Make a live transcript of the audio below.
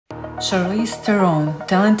Charlize Theron,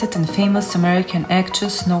 talented and famous American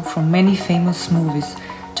actress known from many famous movies.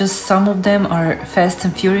 Just some of them are Fast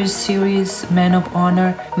and Furious series, Man of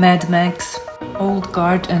Honor, Mad Max, Old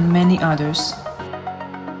Guard and many others.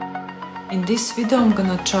 In this video I'm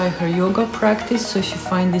gonna try her yoga practice, so if you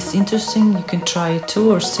find this interesting you can try it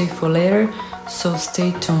too or save for later, so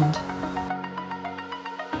stay tuned.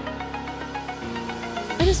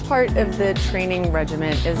 The hardest part of the training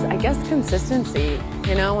regimen is, I guess, consistency,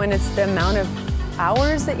 and it's the amount of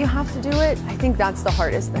hours that you have to do it. I think that's the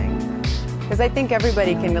hardest thing, because I think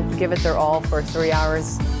everybody can give it their all for 3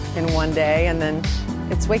 hours in one day, and then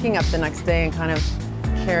it's waking up the next day and kind of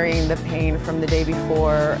carrying the pain from the day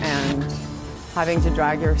before and having to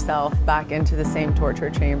drag yourself back into the same torture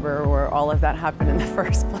chamber where all of that happened in the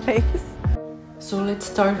first place. So let's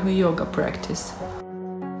start with yoga practice.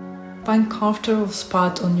 Find a comfortable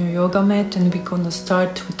spot on your yoga mat and we're gonna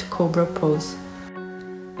start with cobra pose.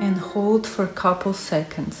 And hold for a couple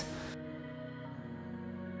seconds.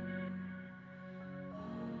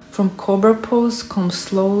 From cobra pose, come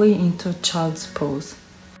slowly into child's pose.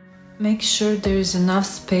 Make sure there is enough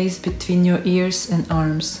space between your ears and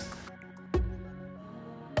arms.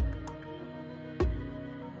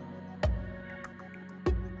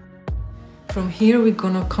 From here we're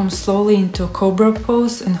gonna come slowly into a cobra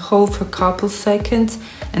pose and hold for a couple seconds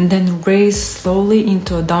and then raise slowly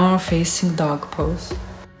into a downward facing dog pose.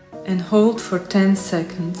 And hold for 10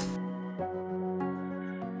 seconds.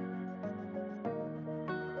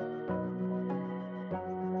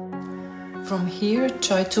 From here,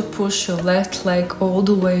 try to push your left leg all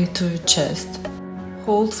the way to your chest.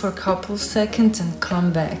 Hold for a couple seconds and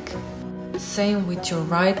come back. Same with your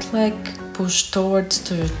right leg, push towards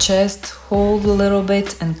to your chest, hold a little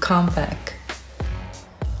bit and come back.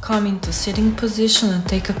 Come into sitting position and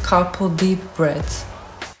take a couple deep breaths.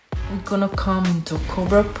 We're gonna come into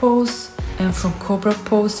cobra pose and from cobra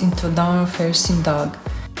pose into downward facing dog.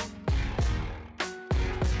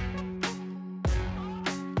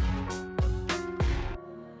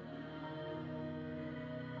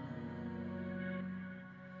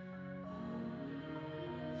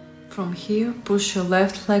 From here, push your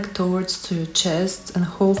left leg towards to your chest and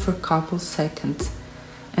hold for a couple seconds,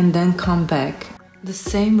 and then come back. The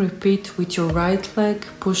same repeat with your right leg,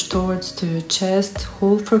 push towards to your chest,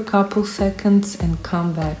 hold for a couple seconds and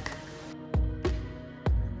come back.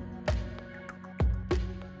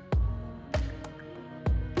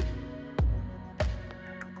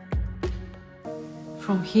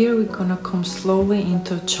 From here, we're gonna come slowly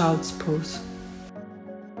into child's pose.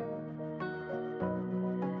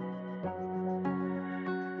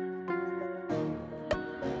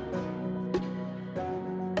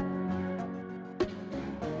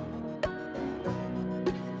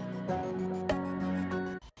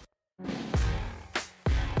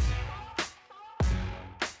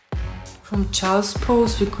 From child's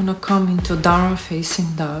pose, we're gonna come into downward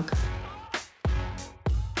facing dog.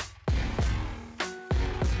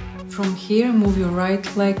 From here, move your right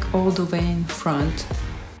leg all the way in front,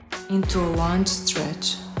 into a lunge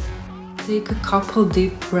stretch. Take a couple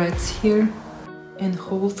deep breaths here and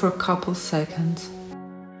hold for a couple seconds.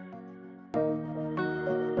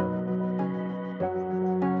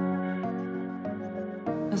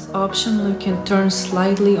 As optional, you can turn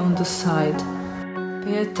slightly on the side.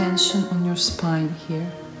 Pay attention on your spine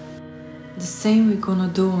here. The same we're gonna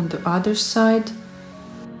do on the other side.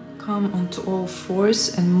 Come onto all fours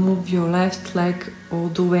and move your left leg all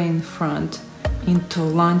the way in front into a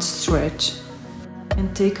lunge stretch.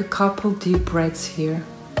 And take a couple deep breaths here.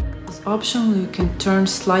 As optional, you can turn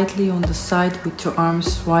slightly on the side with your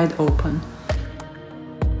arms wide open.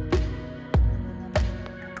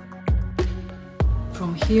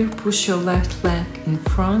 From here, push your left leg in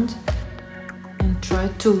front and try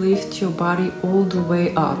to lift your body all the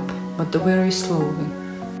way up, but very slowly.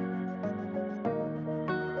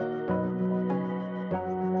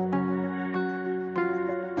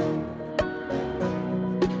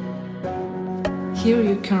 Here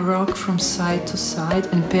you can rock from side to side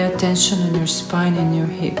and pay attention on your spine and your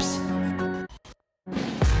hips.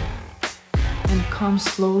 And come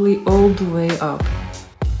slowly all the way up.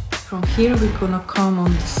 From here we're gonna come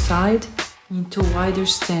on the side into wider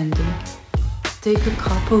standing. Take a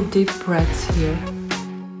couple deep breaths here.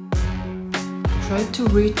 Try to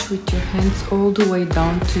reach with your hands all the way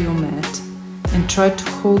down to your mat and try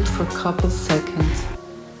to hold for a couple seconds.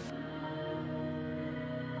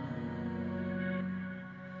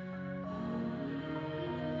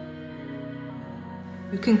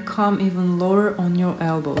 You can come even lower on your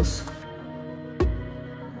elbows.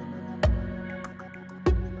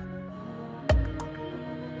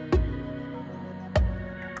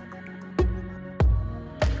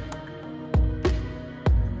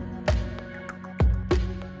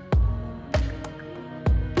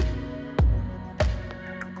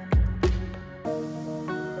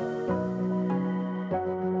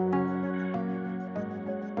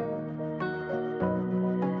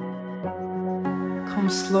 Come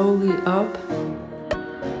slowly up.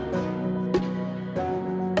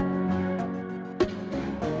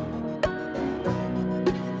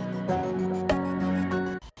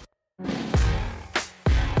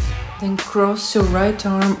 Then cross your right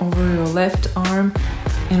arm over your left arm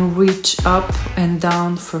and reach up and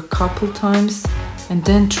down for a couple times, and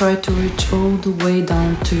then try to reach all the way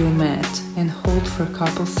down to your mat and hold for a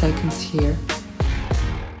couple seconds here.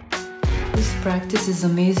 This practice is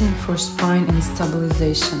amazing for spine and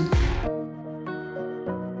stabilization.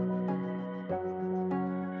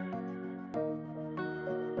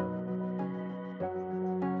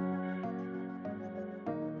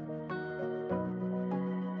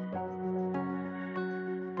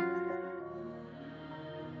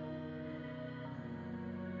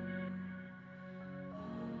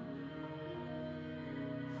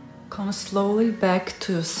 Come slowly back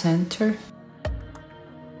to your center.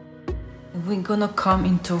 And we're gonna come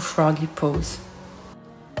into a froggy pose.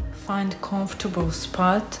 Find a comfortable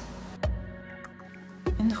spot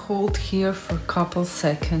and hold here for a couple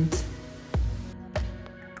seconds.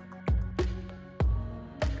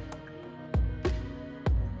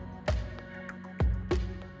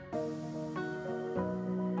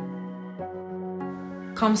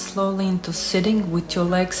 Come slowly into sitting with your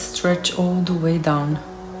legs stretched all the way down.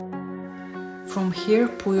 From here,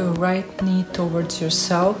 pull your right knee towards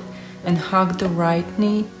yourself and hug the right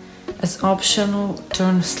knee. As optional,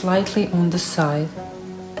 turn slightly on the side.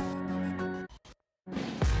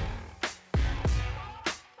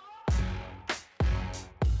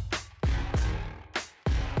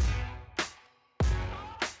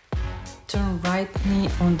 Turn right knee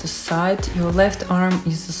on the side, your left arm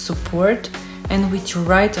is the support, and with your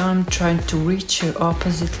right arm try to reach your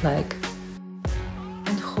opposite leg.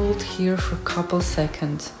 Hold here for a couple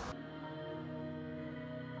seconds.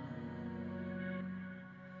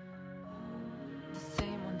 The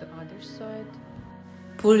same on the other side.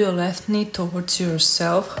 Pull your left knee towards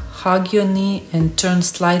yourself, hug your knee and turn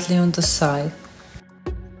slightly on the side.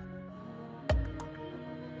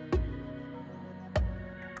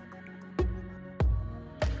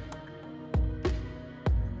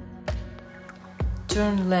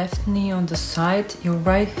 Turn left knee on the side, your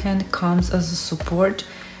right hand comes as a support,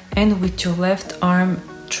 and with your left arm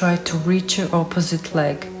try to reach your opposite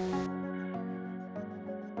leg.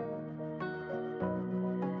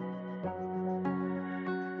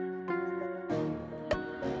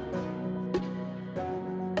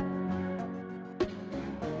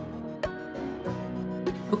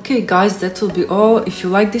 Okay guys, that will be all. If you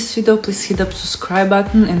like this video, please hit the subscribe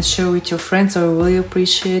button and share with your friends, I really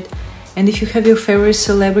appreciate it. And if you have your favorite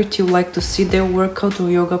celebrity you'd like to see their workout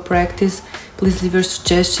or yoga practice, please leave your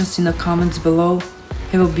suggestions in the comments below.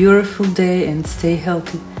 Have a beautiful day and stay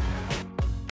healthy.